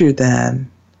larger than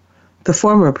the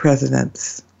former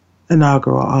president's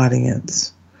inaugural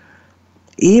audience,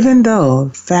 even though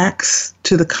facts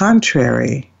to the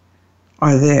contrary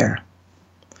are there.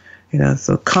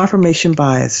 So confirmation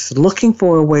bias, looking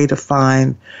for a way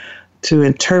to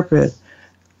interpret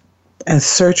and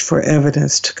search for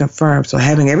evidence to confirm. So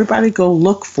having everybody go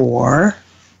look for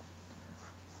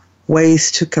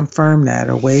ways to confirm that,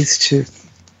 or ways to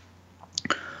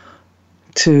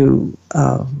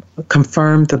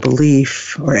confirm the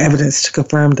belief, or evidence to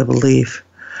confirm the belief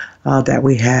that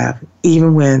we have,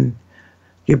 even when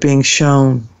you're being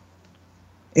shown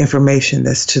information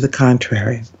that's to the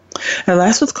contrary. And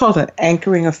last one's called an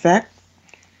anchoring effect.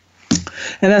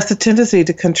 And that's the tendency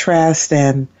to contrast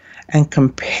and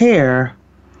compare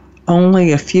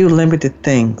only a few limited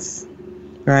things,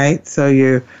 right? So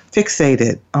you're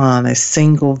fixated on a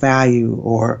single value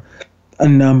or a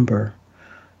number,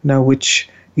 which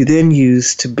you then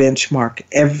use to benchmark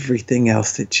everything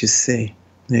else that you see.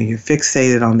 You're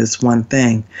fixated on this one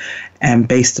thing, and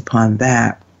based upon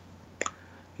that,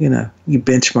 you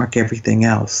benchmark everything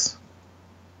else.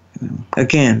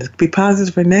 Again, it could be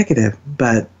positive or negative,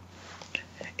 but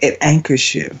it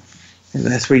anchors you. And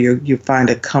that's where you find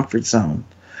a comfort zone.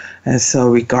 And so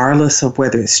regardless of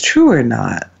whether it's true or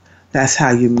not, that's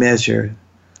how you measure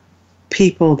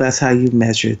people, that's how you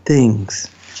measure things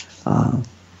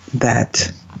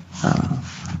that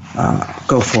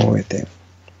go forward there.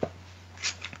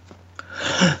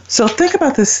 So think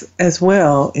about this as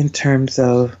well in terms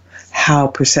of how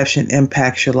perception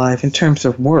impacts your life in terms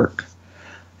of work,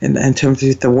 in terms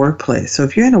of the workplace. So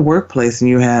if you're in a workplace and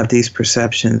you have these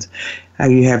perceptions,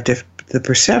 you have the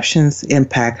perceptions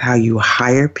impact how you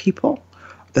hire people,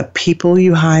 the people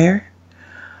you hire,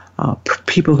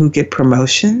 people who get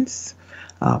promotions,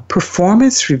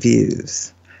 performance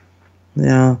reviews,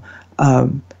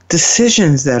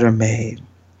 decisions that are made.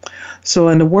 So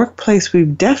in the workplace, we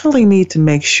definitely need to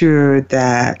make sure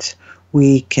that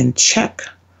we can check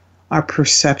our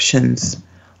perceptions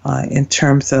in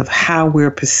terms of how we're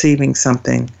perceiving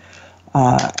something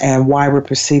and why we're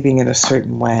perceiving it a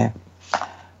certain way.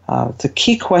 The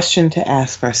key question to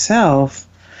ask ourselves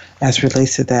as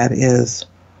relates to that is,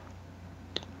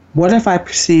 what if I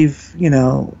perceive,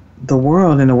 the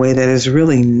world in a way that is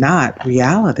really not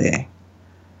reality?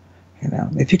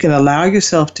 If you can allow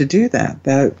yourself to do that,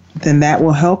 then that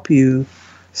will help you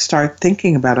start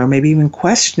thinking about, or maybe even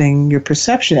questioning your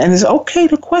perception. And it's okay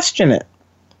to question it.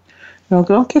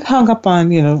 Don't get hung up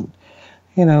on, I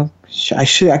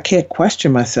can't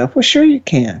question myself. Well, sure you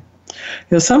can.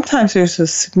 Sometimes there's a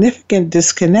significant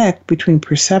disconnect between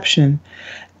perception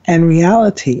and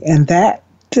reality, and that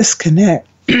disconnect,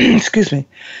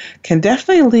 can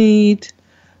definitely lead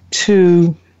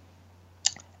to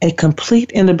a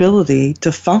complete inability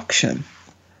to function.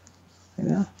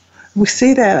 We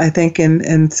see that, I think,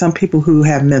 in some people who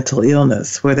have mental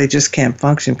illness, where they just can't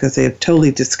function because they're totally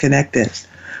disconnected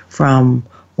from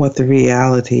what the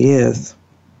reality is.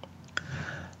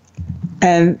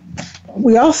 And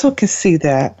we also can see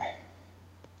that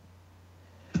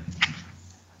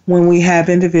when we have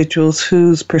individuals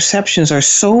whose perceptions are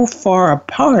so far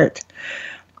apart,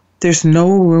 there's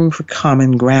no room for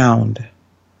common ground.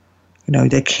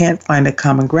 They can't find a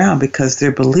common ground because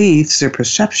their beliefs, their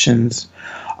perceptions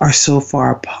are so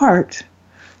far apart,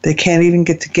 they can't even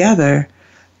get together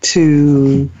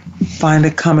to find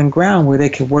a common ground where they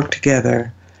can work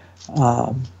together.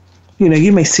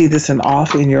 You may see this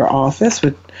in your office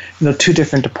with, two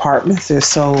different departments. They're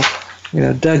so,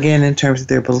 dug in terms of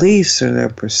their beliefs or their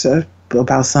perception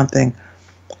about something,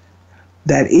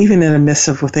 that even in the midst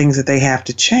of things that they have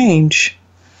to change,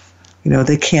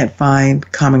 they can't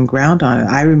find common ground on it.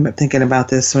 I remember thinking about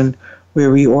this when we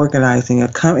were reorganizing a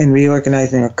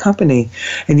company,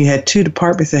 and you had two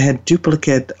departments that had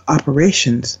duplicate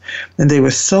operations, and they were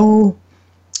so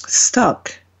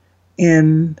stuck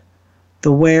in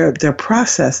their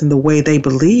process and the way they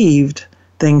believed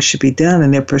things should be done,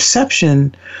 and their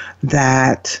perception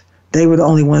that they were the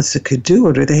only ones that could do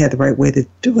it, or they had the right way to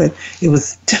do it. It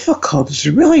was difficult. It was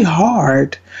really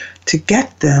hard to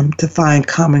get them to find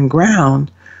common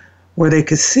ground where they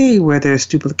could see where there's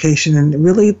duplication and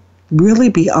really, really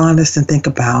be honest and think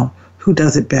about who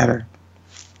does it better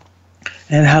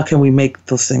and how can we make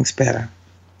those things better.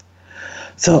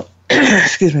 So,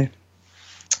 excuse me.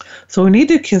 So we need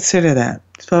to consider that.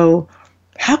 So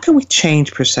how can we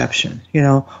change perception?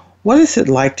 What is it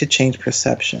like to change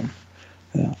perception?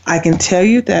 I can tell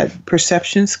you that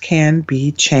perceptions can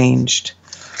be changed.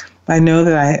 I know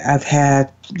that I've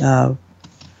had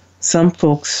some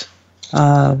folks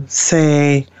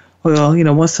say,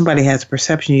 well, once somebody has a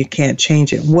perception, you can't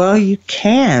change it. Well, you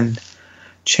can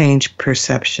change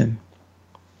perception.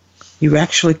 You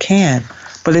actually can.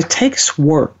 But it takes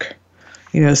work.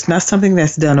 It's not something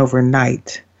that's done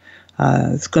overnight.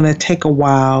 It's going to take a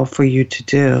while for you to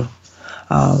do.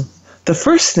 The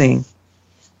first thing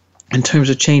in terms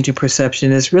of changing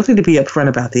perception is really to be upfront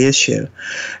about the issue.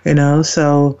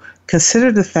 So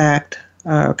consider the fact,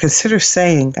 or consider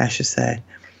saying, I should say,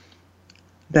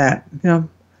 that,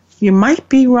 you might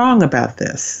be wrong about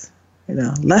this.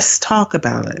 Let's talk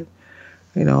about it.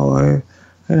 Or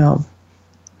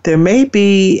there may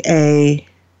be a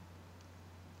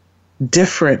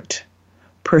different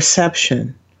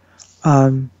perception.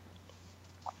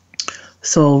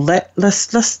 So let's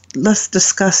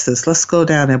discuss this. Let's go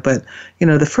down there. But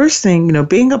the first thing,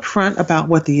 being upfront about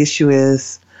what the issue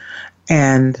is,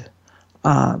 and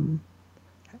from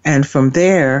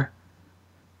there,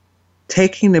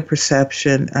 taking your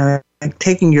perception and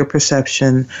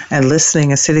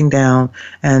listening and sitting down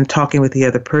and talking with the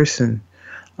other person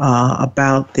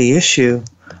about the issue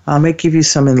may give you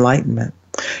some enlightenment.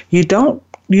 You don't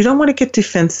want to get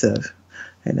defensive.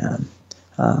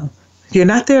 You're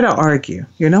not there to argue.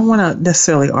 You don't want to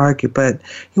necessarily argue, but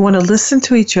you want to listen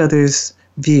to each other's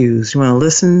views. You want to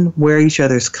listen where each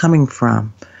other's coming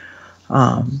from,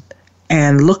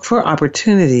 and look for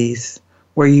opportunities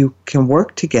where you can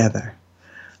work together.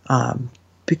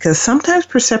 Because sometimes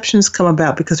perceptions come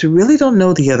about because we really don't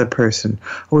know the other person,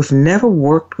 or we've never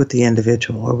worked with the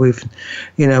individual, or we've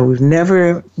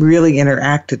never really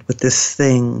interacted with this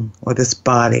thing or this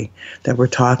body that we're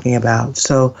talking about.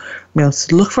 So,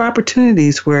 look for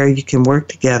opportunities where you can work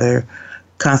together,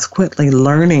 consequently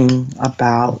learning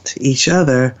about each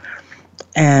other,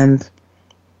 and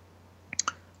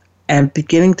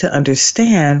beginning to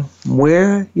understand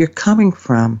where you're coming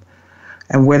from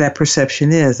and where that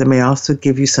perception is. It may also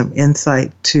give you some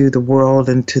insight to the world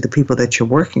and to the people that you're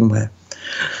working with.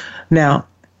 Now,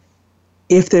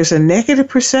 if there's a negative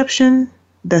perception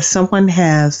that someone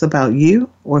has about you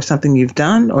or something you've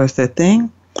done or it's their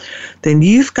thing, then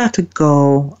you've got to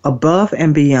go above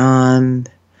and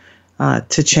beyond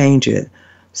to change it.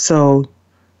 So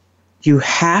you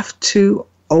have to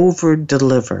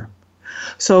over-deliver.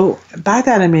 So by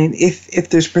that I mean, if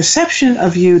there's perception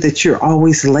of you that you're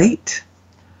always late,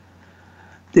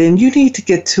 then you need to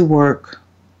get to work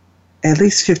at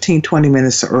least 15, 20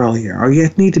 minutes earlier, or you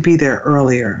need to be there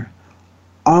earlier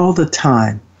all the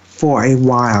time for a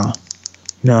while.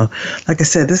 Like I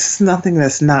said, this is nothing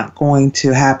that's not going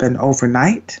to happen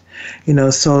overnight,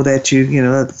 so that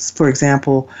for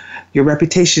example, your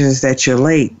reputation is that you're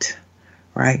late,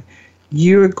 right?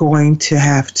 You're going to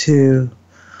have to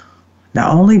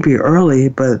not only be early,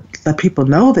 but let people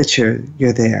know that you're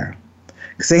there,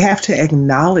 because they have to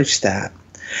acknowledge that.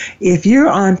 If you're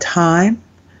on time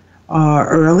or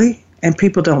early and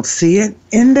people don't see it,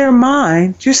 in their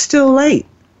mind, you're still late.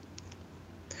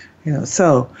 And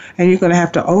you're going to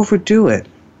have to overdo it.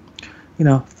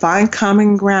 Find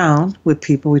common ground with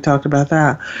people. We talked about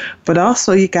that. But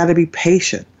also, you got to be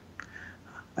patient.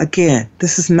 Again,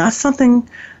 this is not something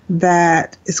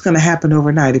that is going to happen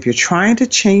overnight. If you're trying to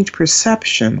change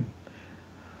perception,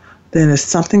 then it's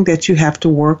something that you have to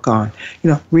work on.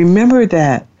 Remember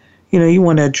that you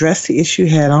want to address the issue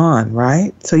head on,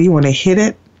 right? So you want to hit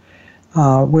it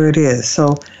where it is.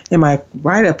 So in my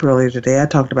write-up earlier today, I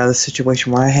talked about a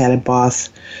situation where I had a boss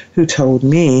who told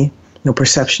me,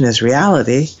 perception is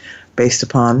reality, based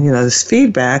upon, this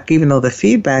feedback, even though the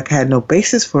feedback had no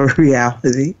basis for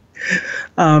reality.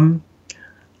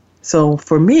 So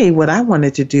for me, what I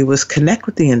wanted to do was connect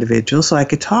with the individual so I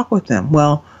could talk with them.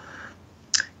 Well,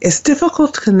 it's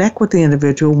difficult to connect with the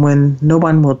individual when no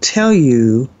one will tell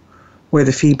you where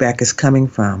the feedback is coming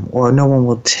from, or no one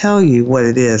will tell you what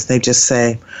it is. They just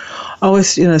say, oh,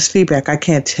 it's feedback. I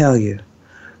can't tell you.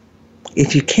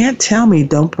 If you can't tell me,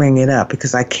 don't bring it up,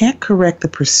 because I can't correct the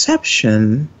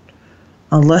perception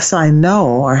unless I know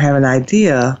or have an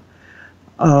idea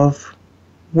of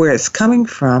where it's coming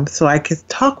from, so I could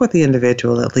talk with the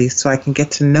individual at least, so I can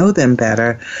get to know them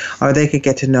better, or they could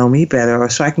get to know me better, or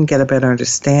so I can get a better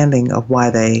understanding of why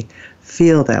they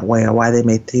feel that way or why they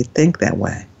may think that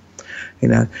way.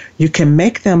 You can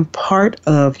make them part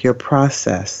of your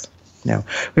process.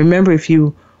 Remember, if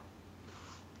you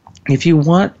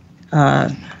want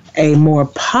a more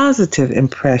positive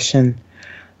impression,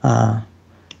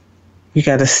 you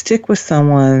got to stick with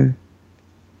someone's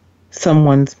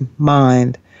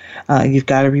mind. You've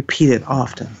got to repeat it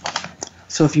often.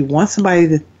 So if you want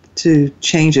somebody to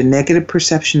change a negative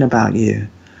perception about you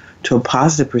to a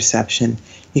positive perception,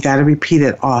 you got to repeat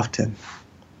it often.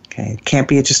 Okay, it can't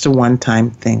be just a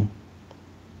one-time thing.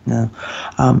 And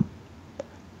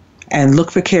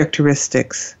look for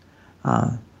characteristics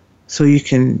so you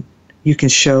can you can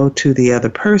show to the other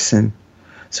person,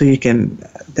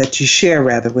 that you share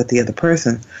rather with the other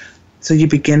person. So you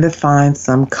begin to find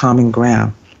some common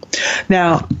ground.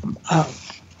 Now, a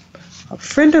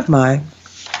friend of mine,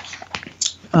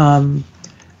 and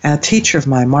a teacher of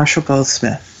mine, Marshall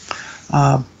Goldsmith,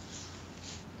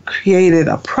 created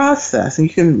a process, and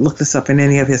you can look this up in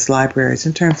any of his libraries,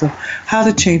 in terms of how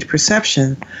to change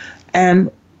perception. And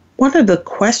one of the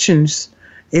questions,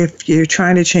 if you're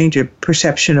trying to change your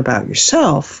perception about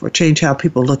yourself or change how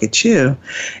people look at you,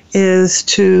 is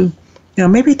to,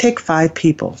 maybe take 5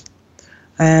 people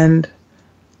and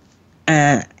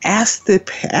ask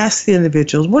the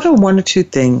individuals, what are 1 or 2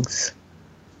 things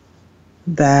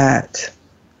that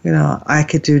I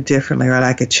could do differently or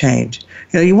I could change.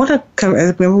 You want to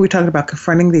remember we talked about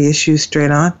confronting the issue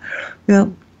straight on.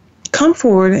 Come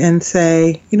forward and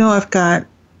say,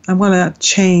 I want to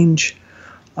change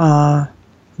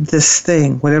this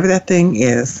thing, whatever that thing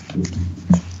is,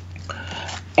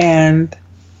 and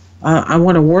I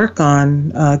want to work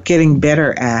on getting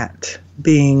better at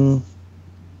being,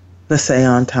 let's say,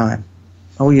 on time.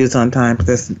 I will use on time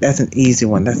because that's an easy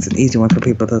one. That's an easy one for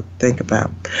people to think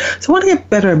about. So I want to get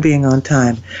better at being on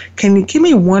time. Can you give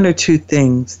me 1 or 2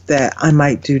 things that I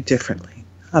might do differently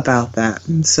about that?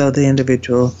 And so the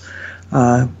individual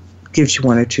gives you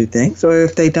 1 or 2 things. Or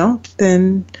if they don't,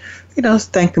 then,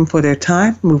 thank them for their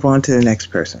time, move on to the next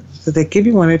person. So they give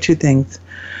you 1 or 2 things,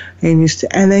 and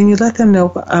then you let them know,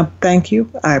 thank you,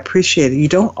 I appreciate it. You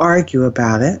don't argue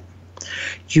about it.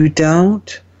 You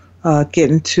don't get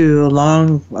into a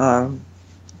long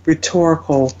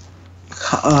rhetorical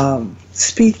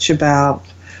speech about,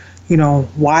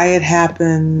 why it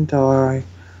happened, or,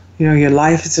 your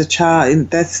life as a child. And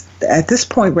that's, at this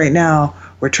point right now,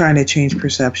 we're trying to change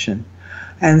perception.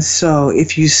 And so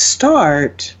if you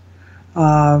start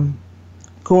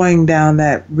going down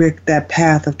that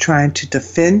path of trying to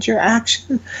defend your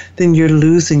action, then you're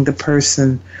losing the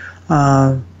person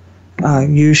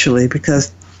usually,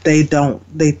 because they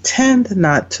tend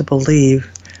not to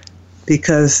believe,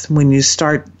 because when you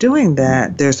start doing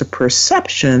that, there's a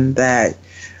perception that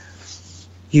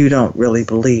you don't really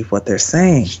believe what they're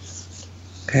saying.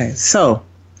 Okay, so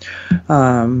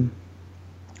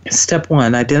step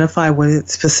 1, identify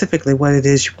specifically what it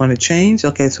is you want to change.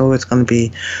 Okay, so it's going to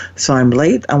be, so I'm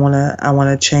late. I want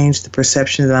to change the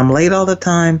perception that I'm late all the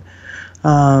time,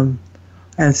 and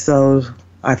so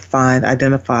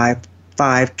identify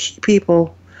 5 key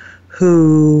people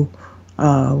who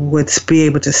would be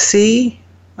able to see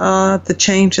the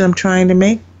change that I'm trying to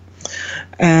make.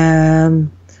 And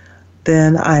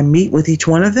then I meet with each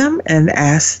one of them and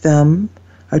ask them,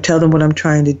 or tell them what I'm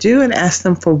trying to do, and ask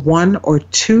them for 1 or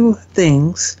 2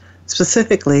 things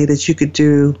specifically that you could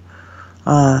do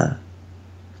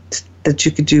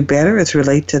better as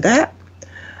relate to that.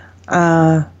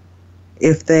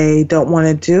 If they don't want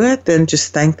to do it, then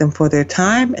just thank them for their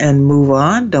time and move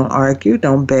on. Don't argue,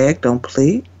 don't beg, don't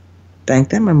plead. Thank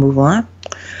them and move on.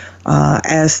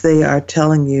 As they are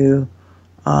telling you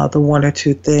the 1 or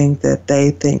 2 things that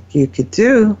they think you could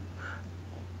do,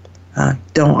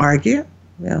 don't argue.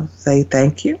 Say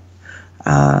thank you.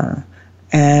 And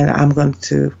I'm going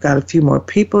to got a few more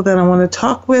people that I want to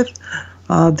talk with.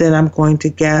 Then I'm going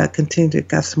to continue to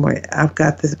get some more. I've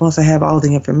got this. Once I have all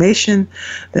the information,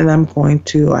 then I'm going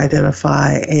to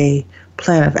identify a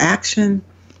plan of action.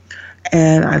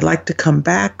 And I'd like to come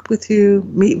back with you,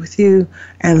 meet with you,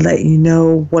 and let you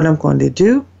know what I'm going to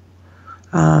do.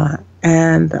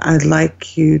 And I'd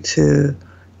like you to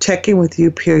check in with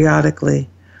you periodically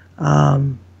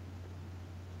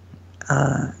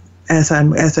as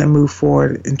I move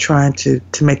forward in trying to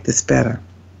make this better.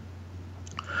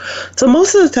 So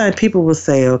most of the time people will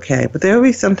say okay, but there will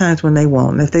be sometimes when they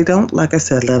won't. And if they don't, like I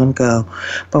said, let them go.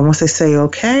 But once they say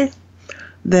okay,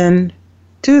 then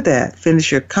do that.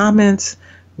 Finish your comments,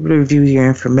 review your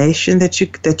information that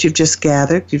you've just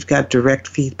gathered. You've got direct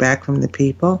feedback from the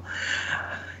people.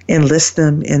 Enlist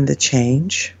them in the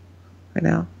change.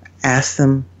 Ask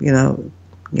them,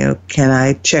 can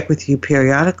I check with you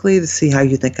periodically to see how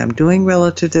you think I'm doing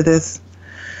relative to this?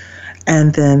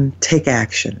 And then take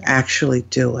action. Actually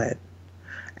do it.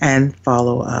 And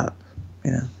follow up.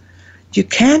 You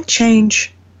can't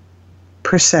change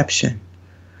perception.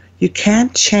 You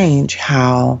can't change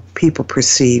how people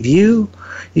perceive you.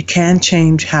 You can't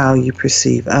change how you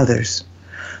perceive others.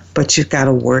 But you've got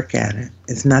to work at it.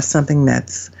 It's not something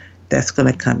that's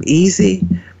going to come easy.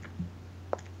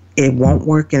 It won't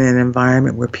work in an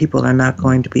environment where people are not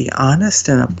going to be honest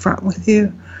and upfront with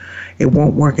you. It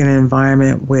won't work in an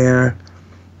environment where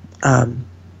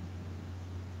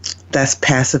that's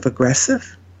passive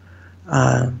aggressive.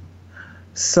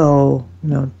 So,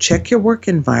 check your work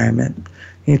environment.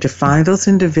 You need to find those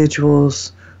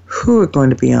individuals who are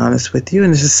going to be honest with you.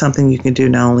 And this is something you can do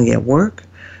not only at work,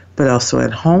 but also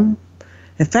at home.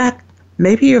 In fact,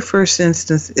 maybe your first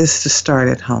instance is to start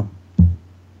at home.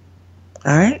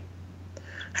 All right?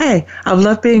 Hey, I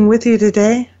love being with you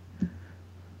today.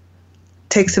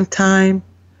 Take some time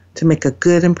to make a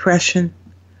good impression.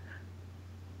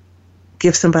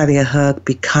 Give somebody a hug.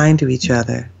 Be kind to each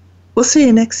other. We'll see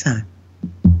you next time.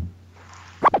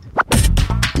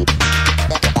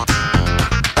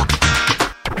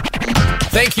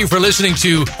 Thank you for listening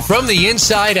to From the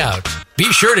Inside Out.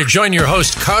 Be sure to join your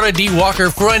host, Karla D. Walker,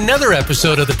 for another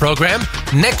episode of the program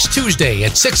next Tuesday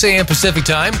at 6 a.m. Pacific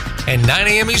Time and 9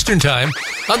 a.m. Eastern Time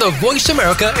on the Voice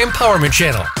America Empowerment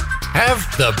Channel. Have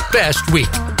the best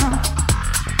week.